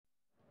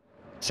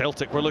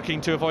Celtic were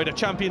looking to avoid a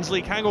Champions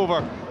League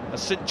hangover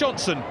as St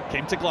Johnstone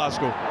came to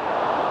Glasgow.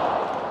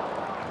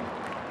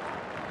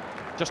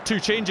 Just 2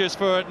 changes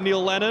for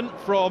Neil Lennon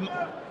from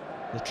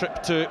the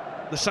trip to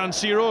the San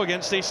Siro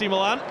against AC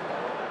Milan.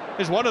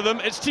 Here's one of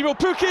them, it's Teemu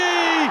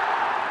Pukki,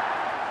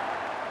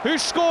 who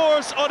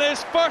scores on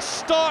his first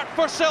start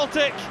for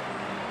Celtic.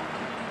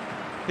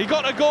 He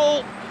got a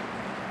goal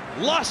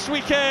last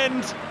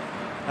weekend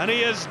and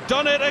he has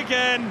done it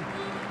again.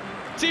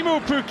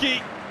 Teemu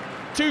Pukki,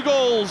 2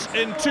 goals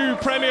in 2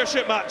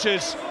 Premiership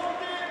matches.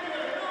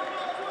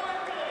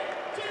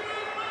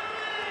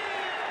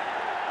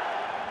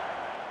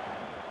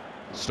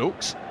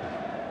 Stokes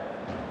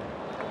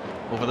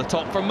over the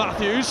top for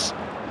Matthews.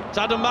 It's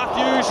Adam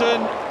Matthews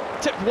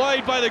and tipped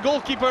wide by the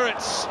goalkeeper.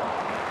 It's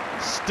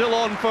still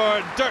on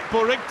for Dirk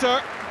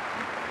Boerigter.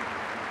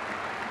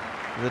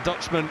 The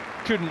Dutchman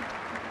couldn't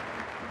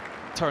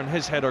turn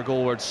his header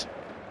goalwards.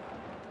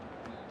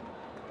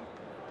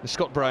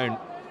 Scott Brown.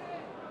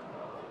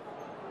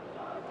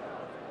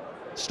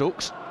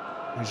 Stokes,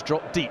 who's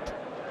dropped deep.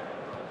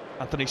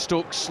 Anthony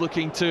Stokes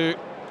looking to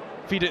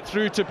feed it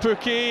through to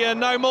Pukki, and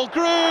now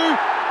Mulgrew!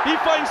 He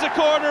finds the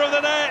corner of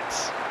the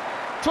net.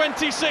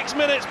 26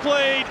 minutes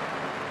played.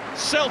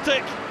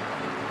 Celtic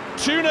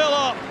 2-0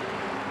 up.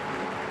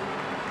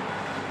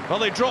 Well,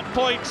 they dropped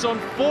points on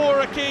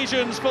 4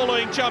 occasions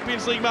following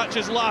Champions League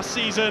matches last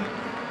season,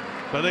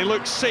 but they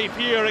look safe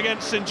here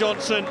against St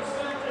Johnstone.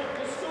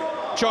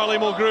 Charlie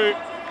Mulgrew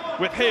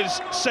with his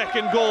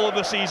 2nd goal of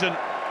the season.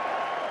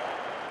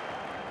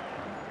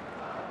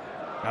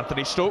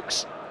 Anthony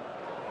Stokes.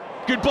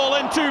 Good ball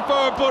in too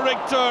for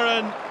Boerigter,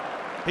 and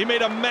he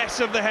made a mess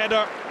of the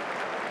header.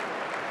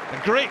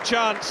 A great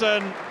chance,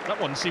 and that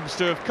one seems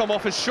to have come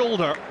off his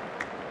shoulder.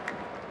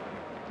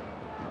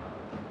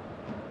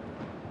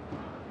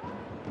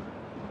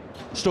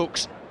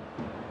 Stokes.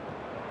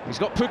 He's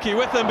got Pukki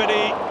with him, but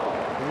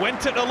he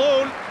went it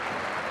alone.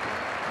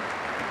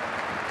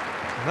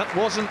 And that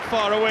wasn't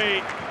far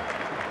away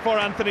for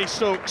Anthony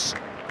Stokes.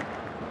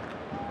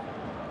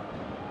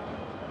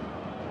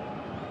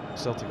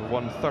 Celtic have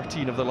won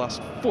 13 of their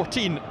last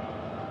 14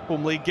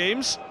 home league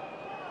games.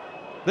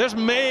 There's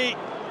May,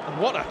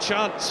 and what a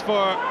chance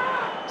for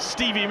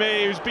Stevie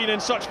May, who's been in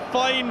such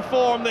fine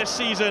form this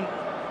season.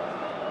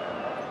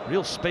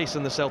 Real space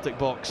in the Celtic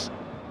box.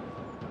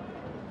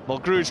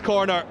 Mulgrew's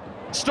corner.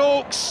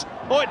 Stokes!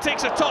 Oh, it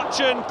takes a touch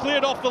and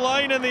cleared off the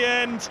line in the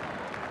end.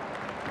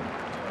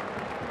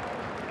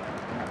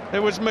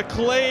 It was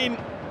McLean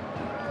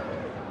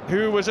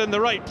who was in the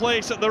right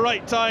place at the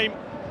right time.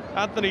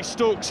 Anthony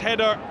Stokes'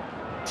 header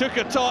took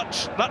a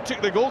touch. That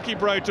took the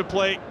goalkeeper out of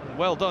play.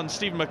 Well done,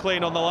 Stephen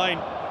McLean on the line.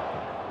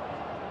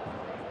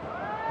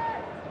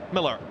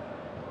 Miller.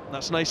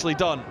 That's nicely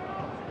done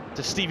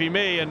to Stevie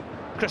May, and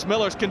Chris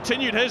Miller's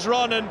continued his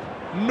run and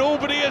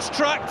nobody has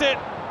tracked it.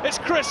 It's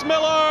Chris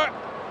Miller,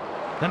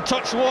 and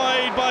touched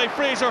wide by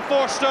Fraser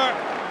Forster.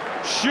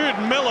 Should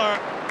Miller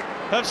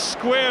have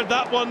squared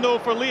that one though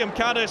for Liam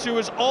Caddis, who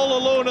was all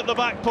alone at the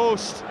back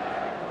post.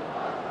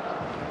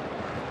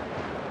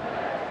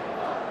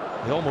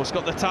 He almost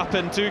got the tap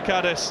in too,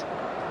 Caddis.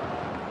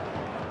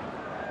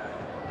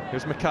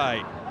 Here's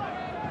Mackay.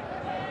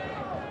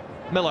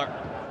 Miller.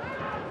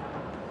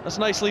 That's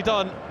nicely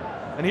done.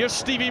 And here's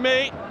Stevie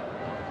May.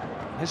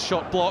 His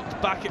shot blocked.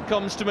 Back it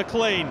comes to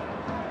McLean.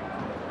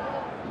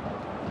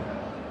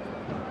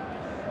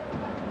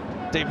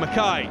 Dave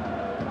Mackay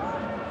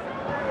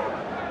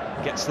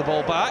gets the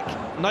ball back.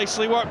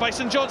 Nicely worked by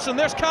St Johnstone.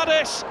 There's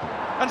Caddis.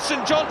 And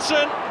St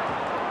Johnstone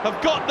have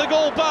got the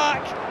goal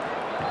back.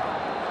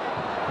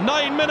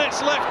 9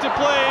 minutes left to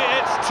play.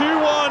 It's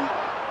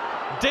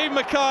 2-1. Dave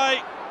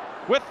Mackay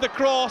with the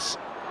cross,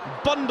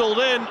 bundled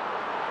in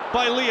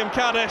by Liam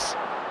Caddis.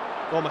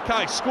 Well,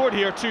 Mackay scored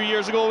here 2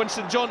 years ago when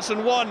St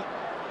Johnstone won.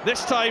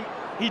 This time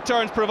he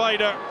turns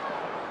provider.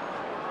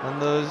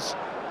 And there's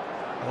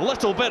a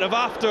little bit of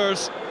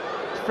afters.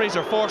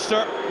 Fraser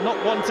Forster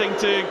not wanting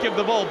to give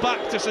the ball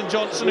back to St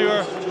Johnstone, who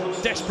are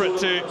desperate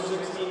to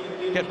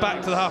get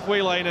back to the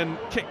halfway line and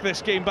kick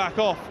this game back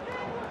off.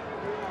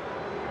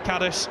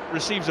 Caddis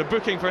receives a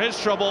booking for his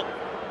trouble,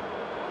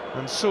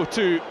 and so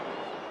too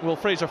will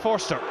Fraser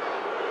Forster.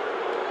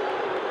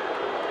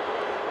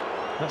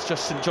 That's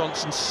just St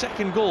Johnstone's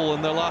 2nd goal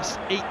in their last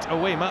 8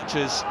 away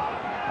matches.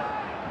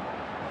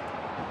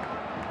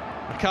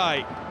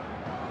 Mackay.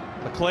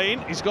 McLean,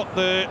 he's got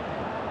the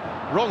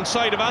wrong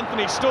side of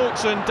Anthony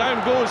Stokes, and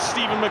down goes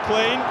Stephen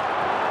McLean.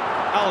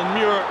 Alan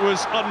Muir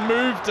was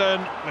unmoved,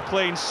 and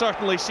McLean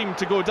certainly seemed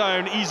to go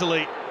down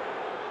easily.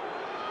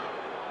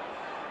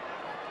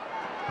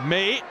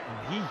 May,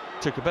 he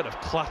took a bit of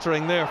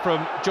clattering there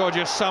from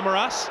Georgios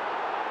Samaras.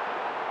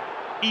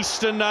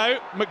 Easton now,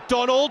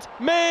 McDonald,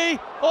 May,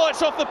 oh,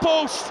 it's off the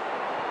post.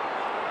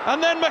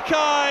 And then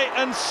Mackay,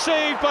 and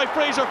saved by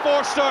Fraser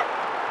Forster.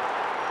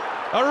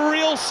 A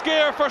real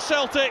scare for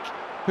Celtic,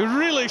 who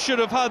really should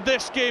have had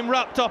this game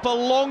wrapped up a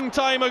long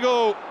time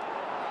ago.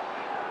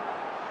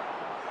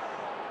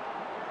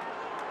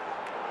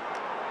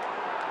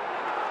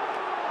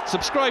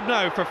 Subscribe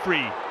now for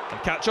free.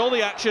 and catch all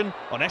the action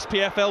on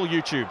SPFL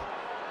YouTube.